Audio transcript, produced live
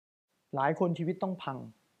หลายคนชีวิตต้องพัง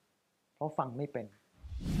เพราะฟังไม่เป็น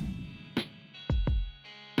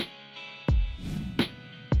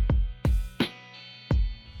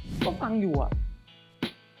ก็ฟังอยู่อ่ะ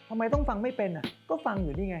ทำไมต้องฟังไม่เป็นอ่ะก็ฟังอ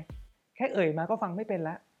ยู่นี่ไงแค่เอ่ยมาก็ฟังไม่เป็นแ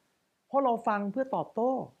ล้วเพราะเราฟังเพื่อตอบโ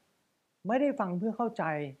ต้ไม่ได้ฟังเพื่อเข้าใจ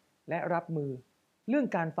และรับมือเรื่อง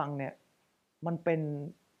การฟังเนี่ยมันเป็น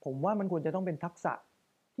ผมว่ามันควรจะต้องเป็นทักษะ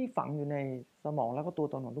ที่ฝังอยู่ในสมองแล้วก็ตัว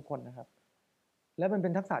ตนของทุกคนนะครับและมันเป็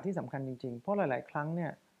นทักษะที่สำคัญจริงๆเพราะหลายๆครั้งเนี่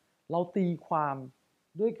ยเราตีความ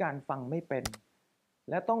ด้วยการฟังไม่เป็น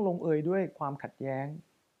และต้องลงเอยด้วยความขัดแย้ง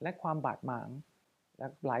และความบาดหมางและ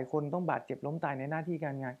หลายคนต้องบาดเจ็บล้มตายในหน้าที่ก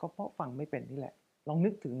ารงานก็เพราะฟังไม่เป็นนี่แหละลองนึ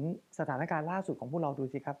กถึงสถานการณ์ล่าสุดของพวกเราดู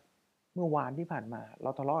สิครับเมื่อวานที่ผ่านมาเรา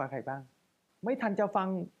ทะเลาะกับใครบ้างไม่ทันจะฟัง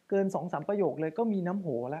เกิน 2-3 ประโยคเลยก็มีน้ำโห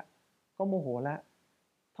แล้วก็โมโหแล้ว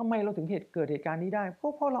ทำไมเราถึงเกิดเหตุการณ์นี้ได้ก็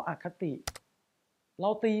เพราะเราอคติเรา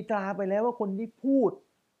ตีตราไปแล้วว่าคนที่พูด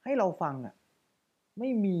ให้เราฟังอ่ะไม่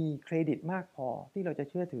มีเครดิตมากพอที่เราจะ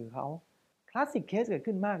เชื่อถือเขาคลาสสิกเคสเกิด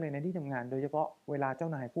ขึ้นมากเลยในที่ทำงานโดยเฉพาะเวลาเจ้า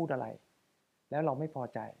นายพูดอะไรแล้วเราไม่พอ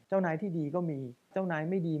ใจเจ้านายที่ดีก็มีเจ้านาย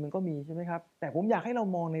ไม่ดีมันก็มีใช่ไหมครับแต่ผมอยากให้เรา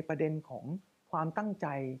มองในประเด็นของความตั้งใจ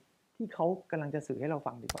ที่เขากำลังจะสื่อให้เรา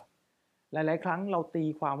ฟังดีกว่าหลายๆครั้งเราตี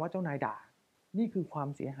ความว่าเจ้านายด่านี่คือความ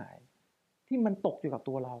เสียหายที่มันตกอยู่กับ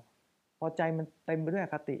ตัวเราพอใจมันเต็มไปด้วยอ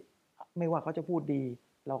คติไม่ว่าเขาจะพูดดี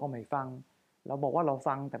เราก็ไม่ฟังเราบอกว่าเรา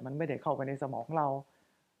ฟังแต่มันไม่ได้เข้าไปในสมองเ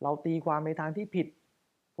ราตีความในทางที่ผิด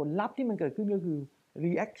ผลลัพธ์ที่มันเกิดขึ้นก็คือ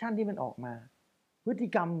รีแอคชั่นที่มันออกมาพฤติ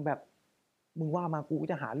กรรมแบบมึงว่ามากู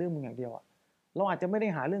จะหาเรื่องมึงอย่างเดียวอะเราอาจจะไม่ได้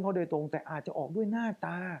หาเรื่องเขาโดยตรงแต่อาจจะออกด้วยหน้าต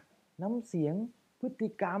าน้ำเสียงพฤติ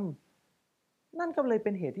กรรมนั่นก็เลยเ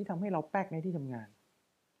ป็นเหตุที่ทำให้เราแป๊กในที่ทำงาน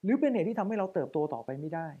หรือเป็นเหตุที่ทำให้เราเติบโตต่อไปไม่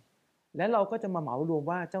ได้และเราก็จะมาเหมารวม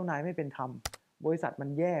ว่าเจ้านายไม่เป็นธรรมบริษัทมัน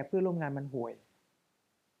แย่เพื่อนร่วมงานมันห่วย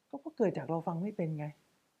ก็เพราะเกิดจากเราฟังไม่เป็นไง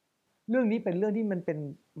เรื่องนี้เป็นเรื่องที่มันเป็น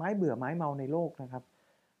ไม้เบื่อไม้เมาในโลกนะครับ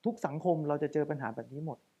ทุกสังคมเราจะเจอปัญหาแบบนี้ห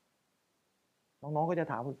มดน้องๆก็จะ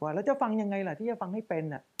ถามผมว่าแล้วจะฟังยังไงล่ะที่จะฟังให้เป็น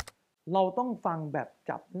น่ะเราต้องฟังแบบ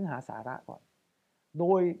จับเนื้อหาสาระก่อนโด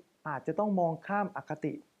ยอาจจะต้องมองข้ามอค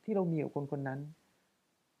ติที่เรามีกับคนคนนั้น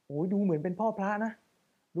โอ้ยดูเหมือนเป็นพ่อพระนะ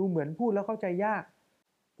ดูเหมือนพูดแล้วเข้าใจยาก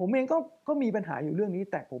ผมเองก็มีปัญหาอยู่เรื่องนี้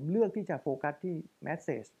แต่ผมเลือกที่จะโฟกัสที่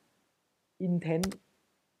message intent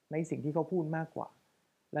ในสิ่งที่เขาพูดมากกว่า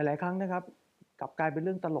หลายๆครั้งนะครับกลับกลายเป็นเ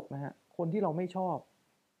รื่องตลกนะฮะคนที่เราไม่ชอบ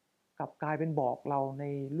กลับกลายเป็นบอกเราใน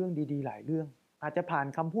เรื่องดีๆหลายเรื่องอาจจะผ่าน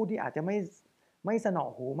คำพูดที่อาจจะไม่สนอ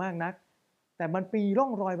หูมากนักแต่มันมีร่อ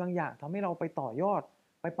งรอยบางอย่างทำให้เราไปต่อยอด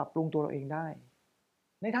ไปปรับปรุงตัวเราเองได้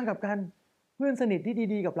ในทางกลับกันเพื่อนสนิทที่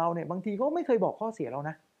ดีๆกับเราเนี่ยบางทีก็ไม่เคยบอกข้อเสียเรา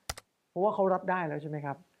นะเพราะว่าเขารับได้แล้วใช่ไหมค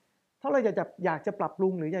รับถ้าเราอยากจะปรับปรุ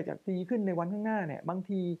งหรืออยากจะดีขึ้นในวันข้างหน้าเนี่ยบาง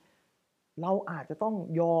ทีเราอาจจะต้อง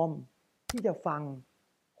ยอมที่จะฟัง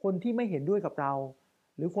คนที่ไม่เห็นด้วยกับเรา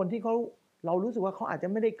หรือคนที่เรารู้สึกว่าเขาอาจจะ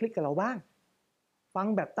ไม่ได้คลิกกับเราบ้างฟัง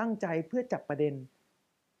แบบตั้งใจเพื่อจับประเด็น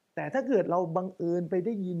แต่ถ้าเกิดเราบังเอิญไปไ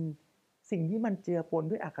ด้ยินสิ่งที่มันเจือปน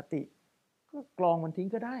ด้วยอคติก็กรองมันทิ้ง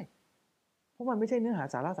ก็ได้เพราะมันไม่ใช่เนื้อหา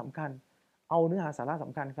สาระสำคัญเอาเนื้อหาสาระส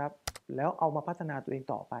ำคัญครับแล้วเอามาพัฒนาตัวเอง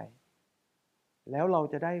ต่อไปแล้วเรา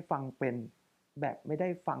จะได้ฟังเป็นแบบไม่ได้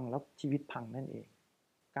ฟังแล้วชีวิตพังนั่นเอง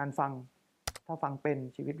การฟังถ้าฟังเป็น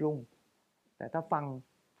ชีวิตรุ่งแต่ถ้าฟัง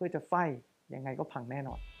เพื่อจะไฟยังไงก็พังแน่น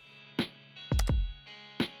อน